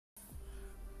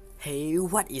Hey,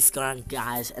 what is going on,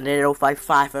 guys? And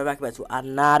 055, welcome back to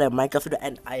another Minecraft video,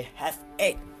 and I have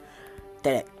it.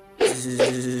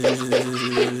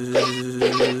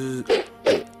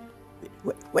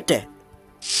 Wait, what the?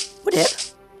 What the heck?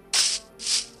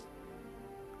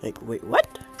 Like, wait, what?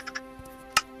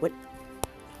 What?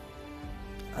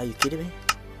 Are you kidding me?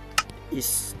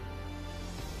 There's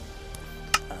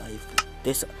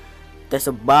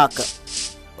a bug.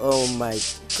 Oh my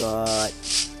god.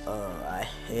 Oh, I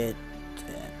hate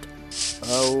that.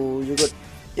 Oh,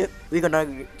 we're gonna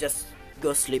just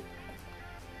go sleep.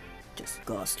 Just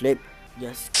go sleep.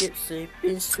 Just keep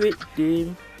sleeping, sweet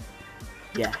dream.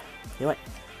 Yeah. You know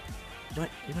what?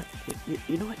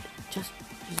 You know what? Just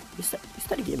we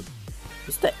start the game.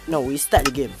 We start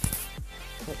the game.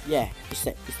 Yeah, we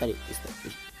start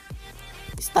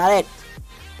it.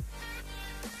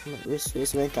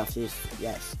 Where's Minecraft?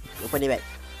 Yes.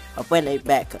 Open it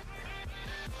back.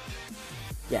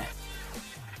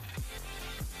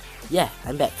 Yeah,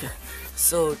 I'm back.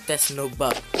 So there's no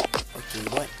bug. Okay,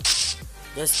 what?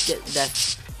 Just get that.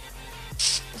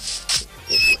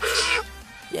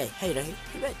 Yeah, hey,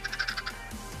 back.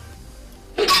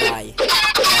 Die.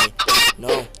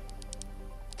 No.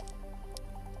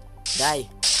 Die,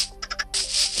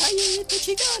 you little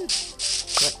chicken.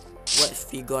 What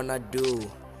we gonna do?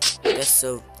 This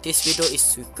video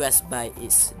is requested by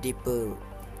deeper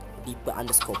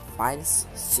underscore finds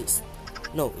 6.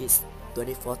 No, it's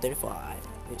 24.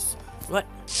 What?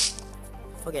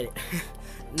 Forget it.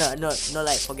 no,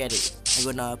 like forget it. I'm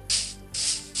gonna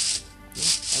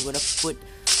put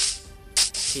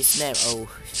his name or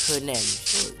her name.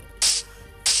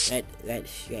 Right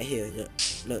here.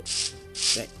 Look.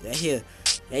 Right here.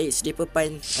 Hey, it's deeper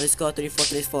pine underscore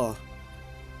 24.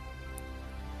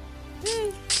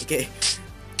 Okay.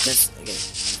 Just okay.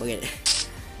 Forget it.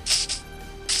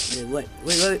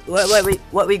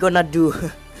 What we gonna do?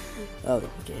 Oh,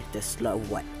 okay, that's not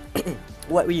what.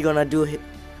 What we gonna do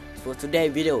for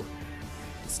today's video?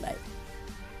 It's like,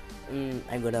 I'm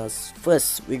gonna say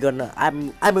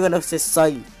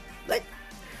sorry. Like,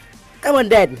 come on,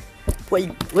 Dad.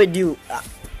 What do you?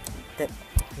 You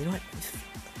know what?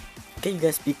 Can you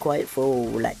guys be quiet for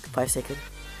like 5 seconds?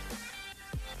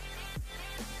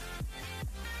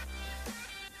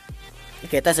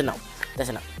 Okay, that's enough.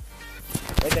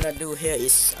 What we're gonna do here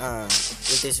is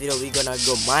with this video we're gonna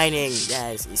go mining.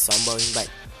 Yes, it's some boring, but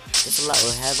there's a lot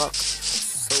of havoc,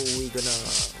 so we're gonna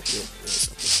okay.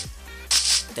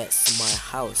 That's my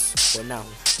house for now.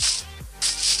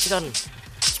 Chicken.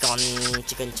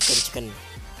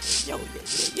 Yo,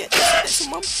 yeah, that's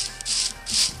your mom.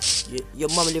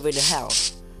 Your mom live in the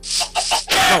house.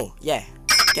 No, yeah,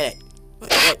 get it.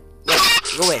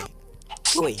 Wait, go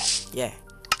away. Yeah.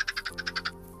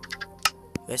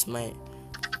 Where's my?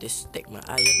 Just take my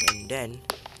iron and then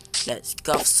let's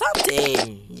carve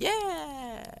something.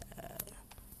 Yeah.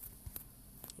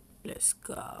 Let's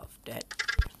carve that.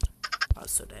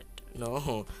 Also that.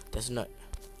 No, that's not.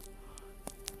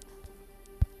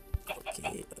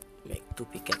 Okay, make 2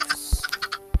 pickaxes.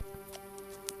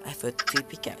 I have a 3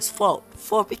 pickaxe. 4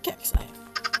 pickaxes I have.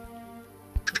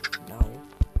 Now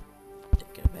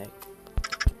take it back,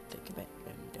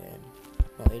 and then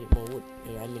I need more wood.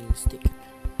 I mean stick.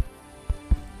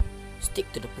 Stick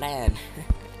to the plan.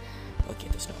 Okay,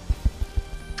 that's not.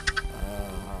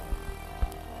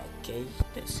 Okay,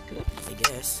 that's good, I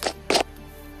guess.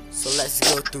 So let's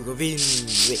go to Ravine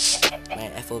with my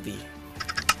FOB.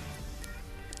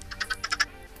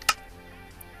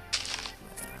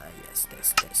 Yes,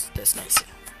 that's nice.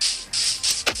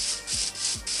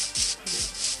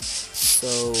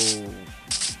 So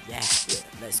yeah,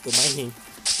 let's go mining.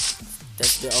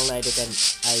 That's the only I can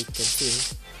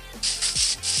think.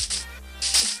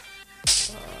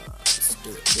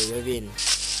 The ravine.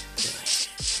 Let's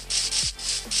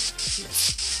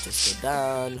just go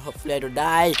down. Hopefully I don't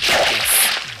die.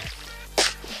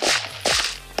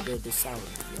 Yes. The sound,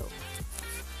 yo.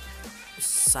 The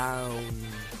sound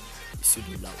is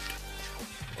really loud.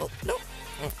 Oh no.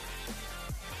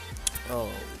 Oh,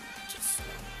 just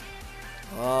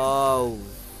oh.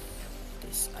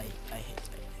 This I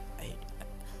hate.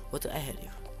 What do I hate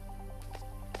you?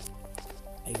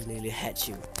 I really hate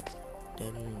you.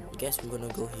 Then I guess we're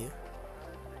gonna go here.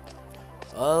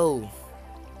 Oh,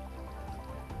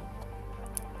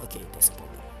 okay, that's a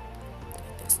problem.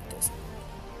 That's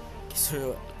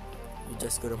so you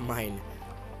just gotta mine.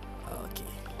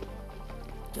 Okay,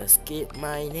 just keep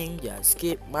mining.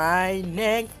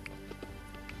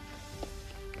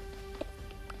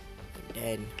 And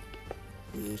then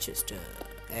we just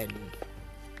end.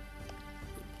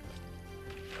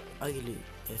 I really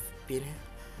have been here.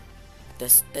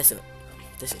 That's a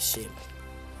That's a shame.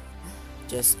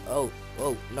 Just oh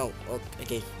no.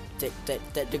 Okay, take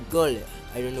the gold.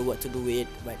 I don't know what to do with it,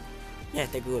 but yeah,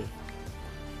 take gold.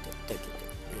 Take it.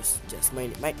 Just mine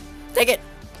it. Take it.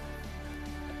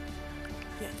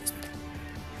 Yeah, just mine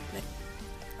it.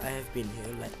 Like I have been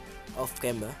here like off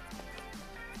camera.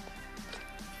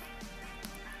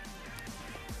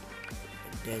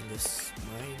 And then just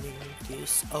mining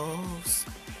these owls.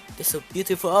 There's a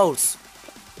beautiful owls.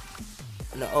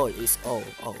 No, owl is O.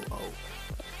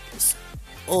 It's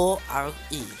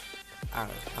O-R-E.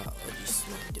 This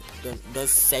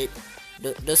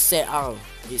no, don't say R.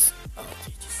 It's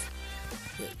okay. Just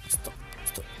yeah, stop.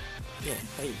 Yeah,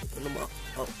 hey, no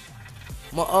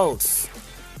more owls.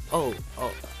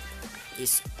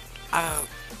 It's R.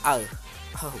 Oh,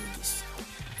 this.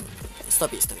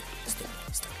 Stop it.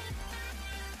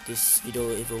 This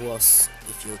video even worse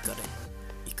if you got it.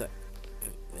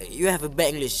 You have a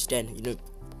bad English, then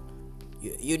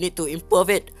you need to improve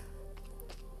it.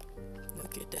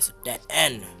 Okay, that's a dead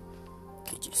end.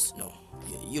 Okay, just no,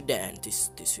 you dead end. This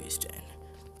is dead end.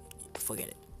 Forget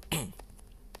it.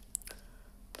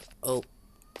 Oh,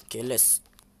 okay, let's.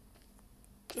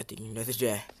 Nothing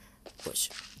there.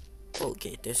 Watch.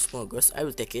 Okay, there's more ghosts. I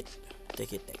will take it.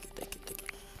 Take it.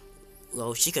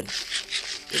 Wow, chicken.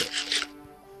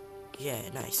 Yeah,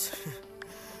 nice.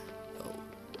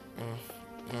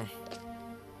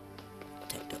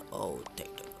 Take the old,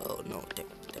 no, take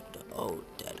the old.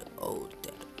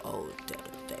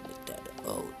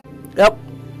 Yep.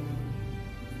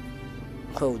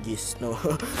 Oh jeez, no.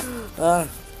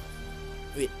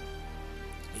 Wait.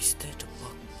 Is that the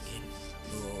bug again?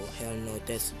 No, hell no.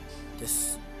 This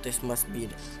must be.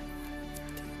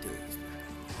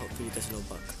 Hopefully there's no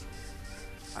bug.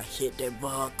 I hate that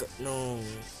bug. No.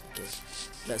 Okay,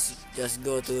 let's just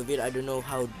go to the bit. I don't know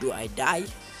how do I die.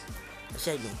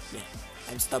 Actually no. Yeah,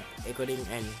 I'm stop recording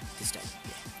and this time.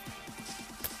 Yeah.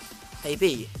 Hey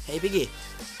Piggy,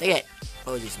 take it.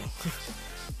 Oh jeez, no.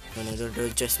 No,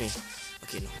 don't trust me.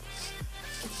 Okay, no.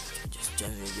 Just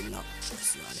me, not.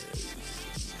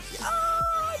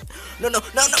 No.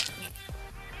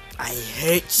 I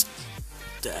hate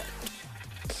that.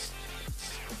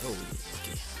 Oh,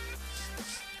 okay.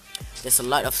 There's a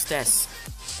lot of stairs.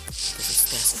 This is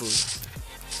stressful.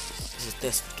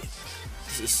 Okay.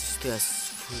 This is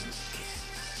stressful. Okay.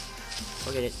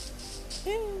 Forget it.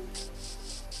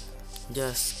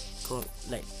 Just go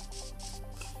like.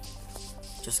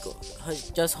 Just go.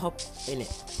 Just hop in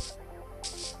it.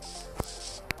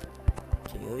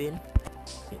 Okay, go in.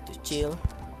 Need to chill.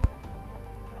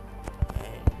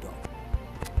 And go.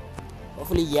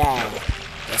 Hopefully, yeah.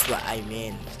 That's what I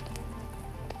mean.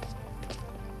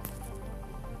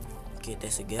 Okay,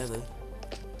 there's a gavel.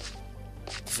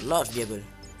 There's a lot of gavel.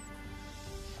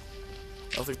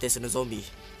 Hopefully there's a zombie.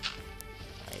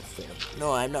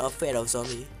 No, I'm not afraid of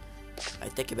zombie. I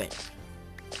take it back.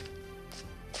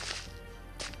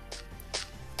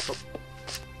 Oh.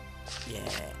 Yeah,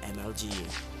 MLG.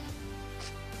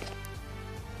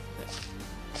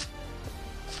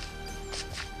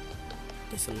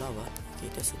 There's a lava. Okay,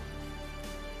 there's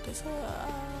a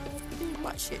pretty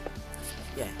much shit.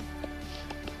 Yeah.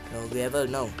 No gravel,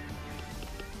 no.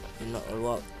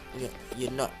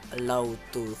 You're not allowed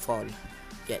to fall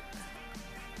yet.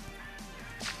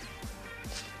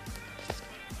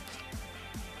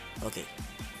 Okay.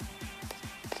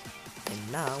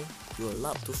 And now you're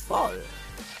allowed to fall.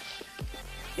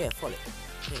 Yeah, fall it.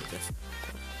 Hey, just.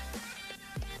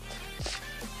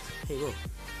 Hey, go.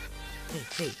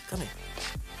 Hey, come here.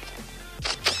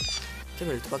 Come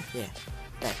here, little bug. Yeah.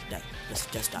 Die.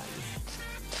 Just die.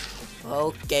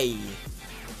 Okay.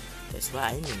 That's what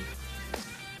I mean.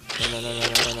 No.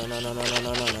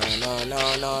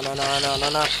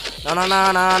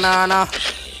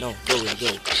 No, go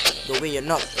away, you're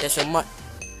not. There's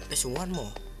one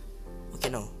more. Okay,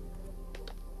 no.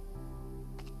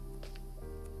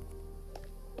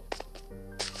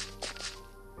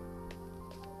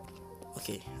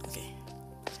 Okay.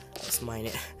 Let's mine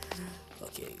it.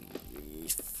 Okay.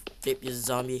 Flip your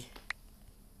zombie.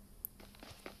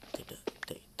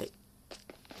 Take.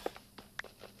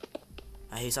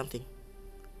 I hear something.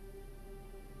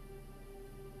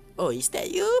 Oh, is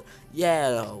that you? Yeah,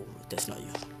 no, that's not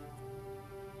you.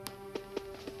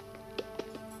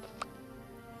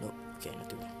 No, okay,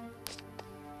 not you.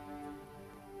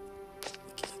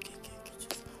 Okay.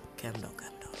 Just calm down.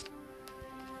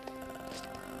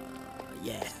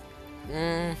 Yeah.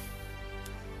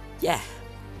 Yeah.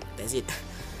 That's it.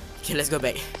 Okay, let's go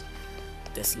back.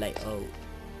 That's like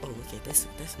okay, that's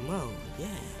more.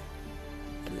 Yeah,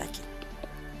 I like it.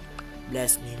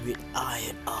 Bless me with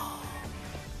iron. Oh,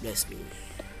 bless me.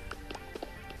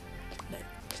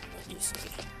 Yes,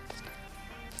 okay.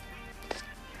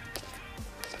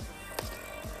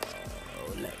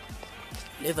 Oh, like,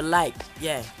 leave a like,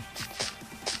 yeah.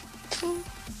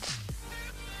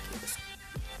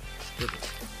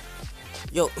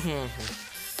 Yo, okay,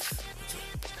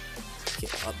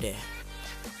 up there.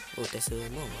 Oh, there's a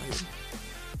no.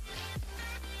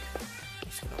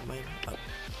 It's not mine. Up.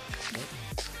 Right.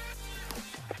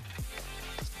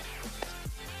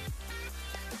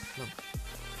 No,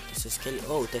 there's a skelly.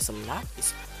 Oh, there's some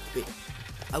lapis. Wait,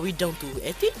 are we down to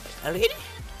 18 already?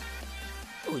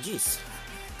 Oh, jeez,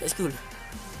 that's cool.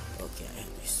 Okay, I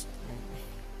have this.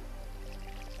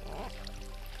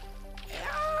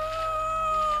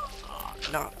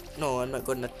 No, I'm not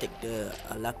gonna take the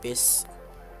lapis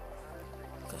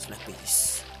because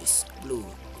lapis is blue.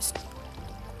 It's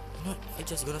not. I'm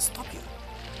just gonna stop you.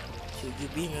 You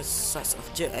being a such of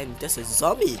jerk, and there's a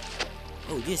zombie.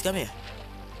 Oh, jeez, come here.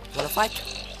 Wanna fight?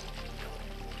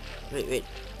 Wait.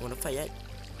 Wanna fight yet?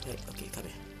 Wait, okay, come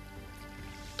here.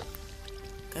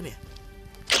 Come here.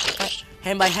 Fight.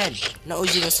 Hand by hand. Not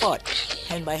using a sword.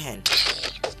 Hand by hand.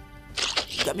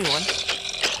 You got me one.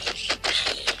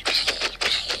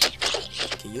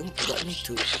 Okay, you got me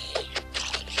two.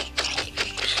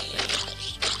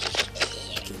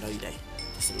 Okay, now you die.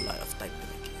 There's a lot of time to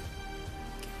make it.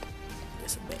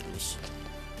 There's a bad wish.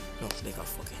 No, back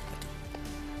off. Okay, nothing.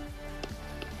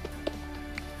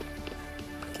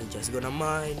 Okay, just gonna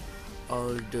mine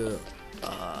all the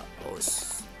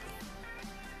ores.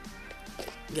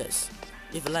 Guys,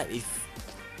 leave a like if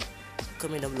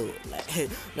comment down below. Like,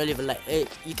 not leave a like.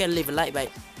 You can leave a like by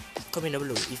comment down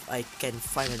below if I can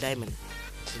find a diamond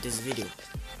in this video.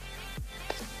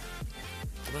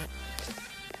 What?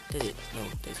 That's it? No,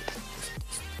 that's it.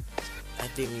 I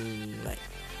think like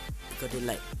got it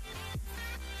like.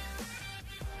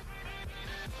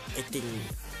 I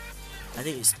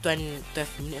think it's 12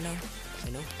 minutes now.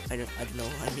 I don't know.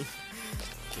 I mean,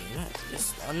 okay, not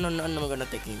just. Oh, no, I'm gonna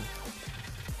take him.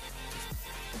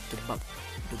 The bug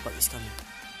is coming.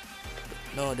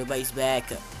 No, the bug is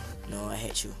back. No, I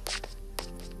hate you.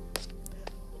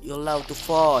 You're allowed to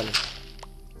fall.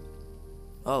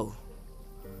 Oh,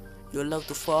 you're allowed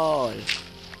to fall.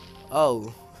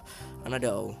 Oh, another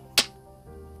oh.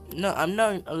 No, I'm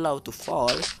not allowed to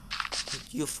fall.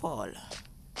 You fall.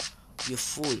 You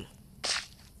fool.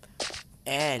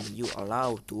 And you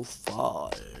allowed to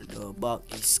fall. The bug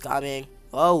is coming.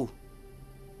 Oh.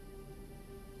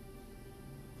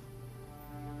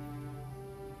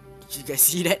 Did you guys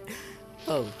see that?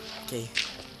 Oh, okay.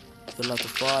 You're allowed to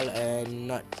fall and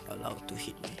not allowed to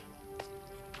hit me.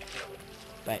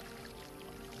 But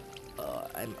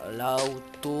I'm allowed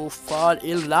to fall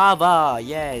in lava.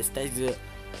 Yes,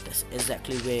 that's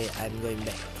exactly where I'm going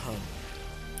back home.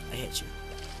 I hate you.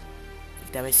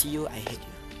 Every time I see you, I hate you.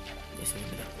 Just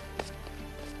remember that.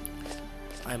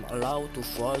 I'm allowed to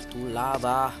fall to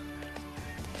lava.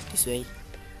 This way.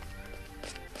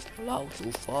 Allowed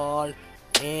to fall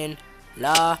in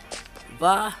lava.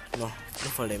 No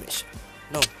fall damage.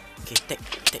 No. Okay, take.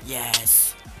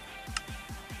 Yes.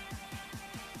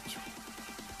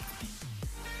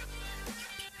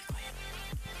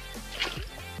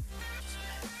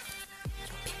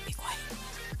 Be quiet.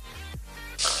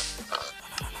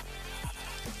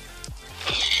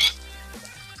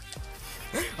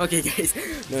 Okay, guys.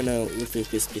 No.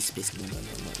 Please.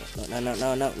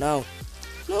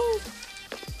 No.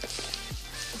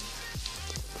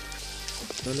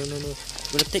 No.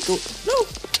 Gonna take go. No.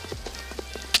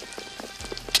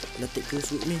 Gonna take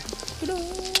goes with me. No.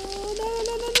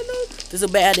 That's a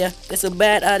bad idea.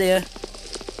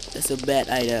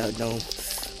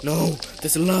 No.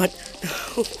 There's a lot.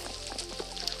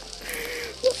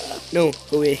 No.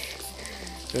 Go away.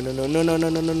 No. No.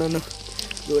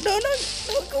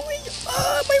 Go away.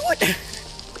 My wood.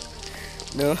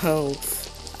 No.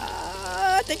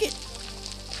 Take it.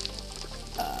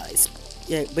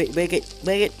 Yeah, break it.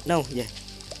 No, yeah.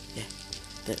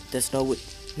 There's no wood.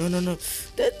 No.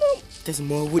 There's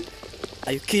more wood.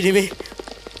 Are you kidding me?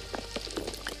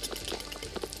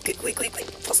 Quick.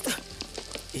 Faster.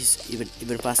 It's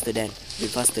even faster than.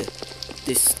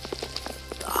 This.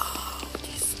 Oh,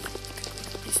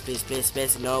 this.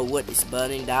 Please. No wood is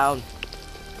burning down.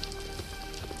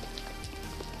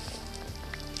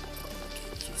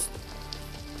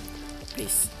 Okay,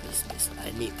 please.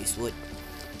 I need this wood.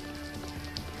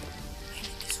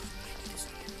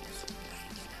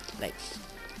 Like,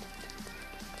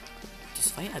 this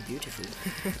fire are beautiful.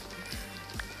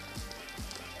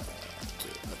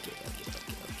 Okay.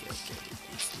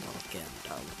 No,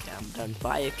 calm down.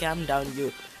 Fire, calm down.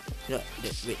 You. No,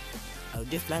 wait. Are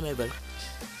they flammable?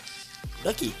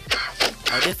 Lucky.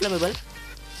 Are they flammable?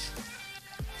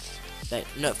 Like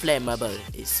not flammable,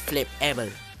 it's flammable.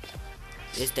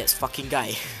 Yes, that's fucking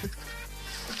guy.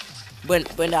 burn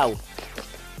down.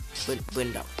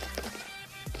 Burn down.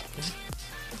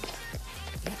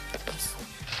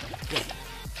 Yeah.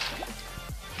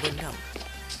 Burn down.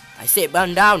 I said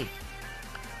burn down.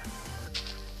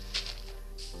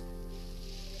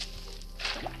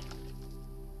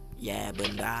 Yeah,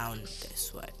 burn down.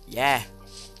 That's what. Yeah.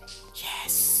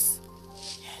 Yes.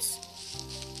 Yes.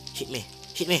 Hit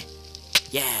me.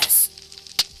 Yes.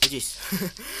 Oh jeez.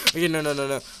 Okay, no,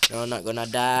 not gonna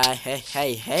die.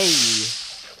 Hey.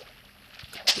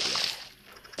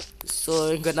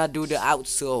 So I'm gonna do the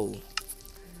outro.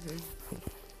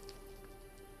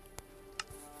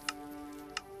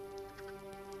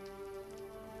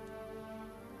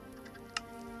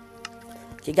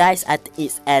 Okay guys, at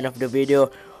its end of the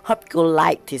video, hope you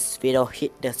like this video.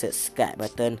 Hit the subscribe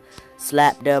button,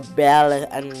 slap the bell.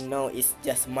 And no, it's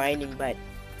just mining, but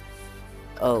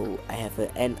oh,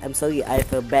 and I'm sorry, I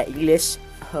have a bad English.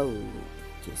 Oh,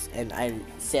 yes, and I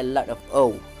say a lot of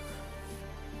oh,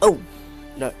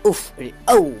 no, oof,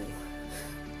 oh.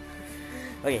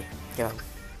 Okay, come on,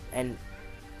 and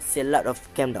say a lot of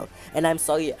calm down. And I'm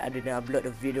sorry, I didn't upload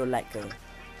a video like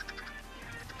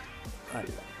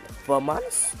 4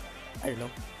 months. I don't know.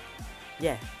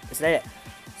 Yeah, it's like that.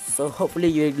 So hopefully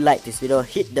you like this video.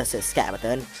 Hit the subscribe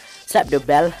button, slap the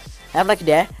bell, have a like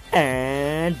there,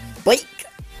 and bye.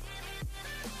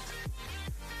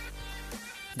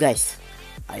 Guys,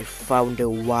 I found the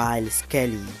wild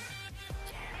skelly.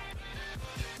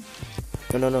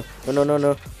 No.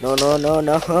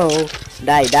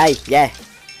 Die. Yeah.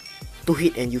 2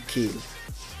 hit and you kill.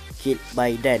 Killed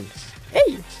by then.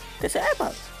 Hey, there's an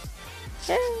apple.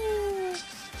 Yeah.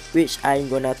 Which I'm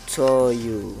gonna show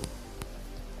you.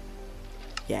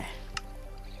 Yeah.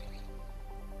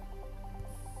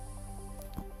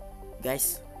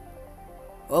 Guys.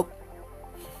 Oh.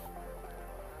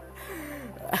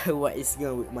 What is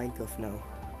going with Minecraft now?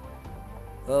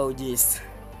 Oh jeez.